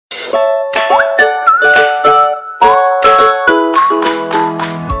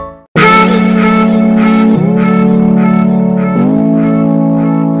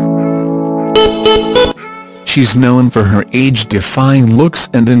She's known for her age-defying looks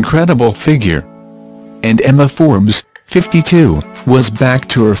and incredible figure. And Emma Forbes, 52, was back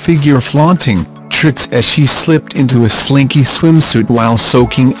to her figure-flaunting tricks as she slipped into a slinky swimsuit while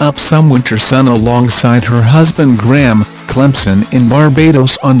soaking up some winter sun alongside her husband Graham Clempson in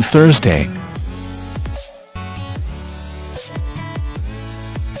Barbados on Thursday.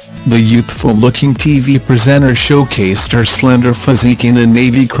 The youthful-looking TV presenter showcased her slender physique in a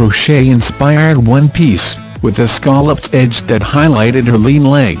navy crochet-inspired one-piece, with a scalloped edge that highlighted her lean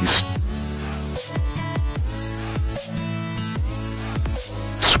legs.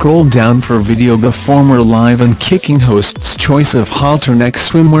 Scroll down for video. The former Live and Kicking host's choice of halter-neck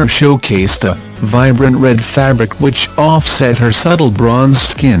swimwear showcased a vibrant red fabric which offset her subtle bronzed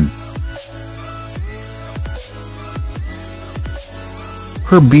skin.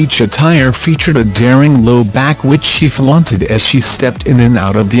 Her beach attire featured a daring low back which she flaunted as she stepped in and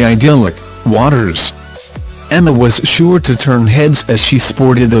out of the idyllic waters. Emma was sure to turn heads as she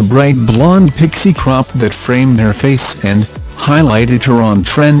sported a bright blonde pixie crop that framed her face and highlighted her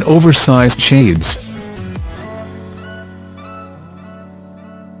on-trend oversized shades.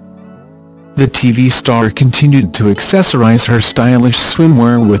 The TV star continued to accessorize her stylish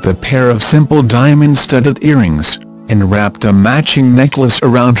swimwear with a pair of simple diamond-studded earrings, and wrapped a matching necklace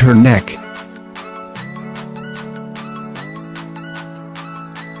around her neck.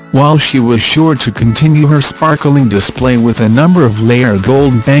 While she was sure to continue her sparkling display with a number of layered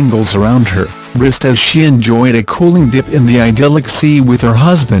gold bangles around her wrist as she enjoyed a cooling dip in the idyllic sea with her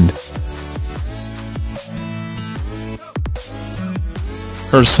husband.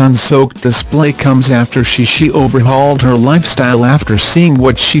 Her sun-soaked display comes after she overhauled her lifestyle after seeing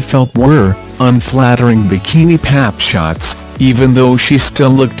what she felt were unflattering bikini pap shots, even though she still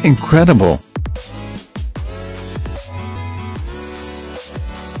looked incredible.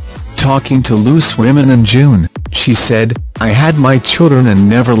 Talking to Loose Women in June, she said, "I had my children and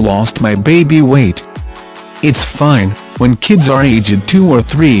never lost my baby weight. It's fine when kids are aged 2 or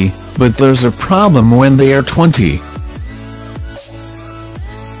 3, but there's a problem when they are 20.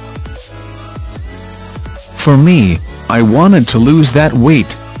 For me, I wanted to lose that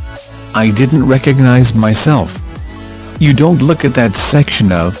weight. I didn't recognize myself. You don't look at that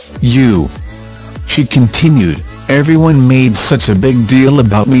section of you." She continued, "Everyone made such a big deal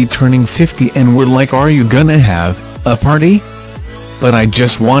about me turning 50 and were like, are you gonna have a party? But I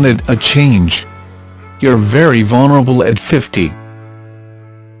just wanted a change. You're very vulnerable at 50.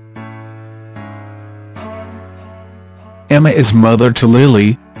 Emma is mother to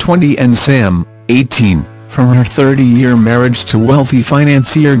Lily, 20 and Sam, 18, from her 30-year marriage to wealthy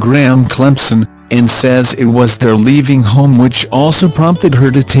financier Graham Clempson, and says it was their leaving home which also prompted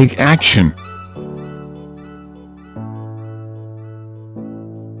her to take action.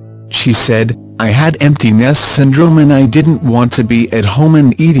 She said, "I had empty nest syndrome and I didn't want to be at home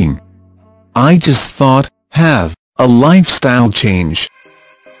and eating. I just thought, have a lifestyle change.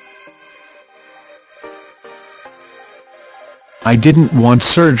 I didn't want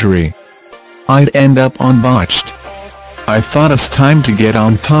surgery. I'd end up on botched. I thought it's time to get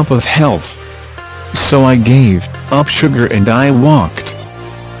on top of health. So I gave up sugar and I walked.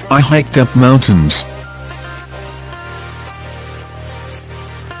 I hiked up mountains."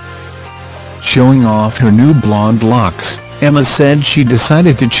 Showing off her new blonde locks, Emma said she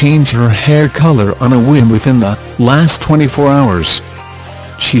decided to change her hair color on a whim within the last 24 hours.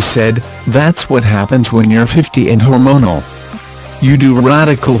 She said, "That's what happens when you're 50 and hormonal. You do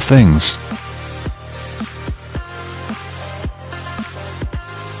radical things.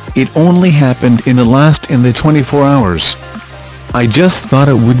 It only happened in the 24 hours. I just thought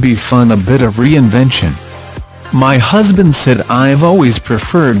it would be fun, a bit of reinvention. My husband said I've always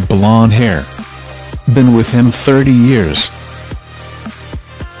preferred blonde hair. Been with him 30 years.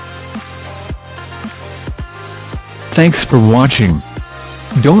 Thanks for watching.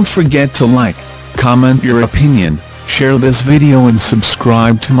 Don't forget to like, comment your opinion, share this video and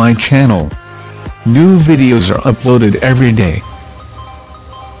subscribe to my channel. New videos are uploaded every day.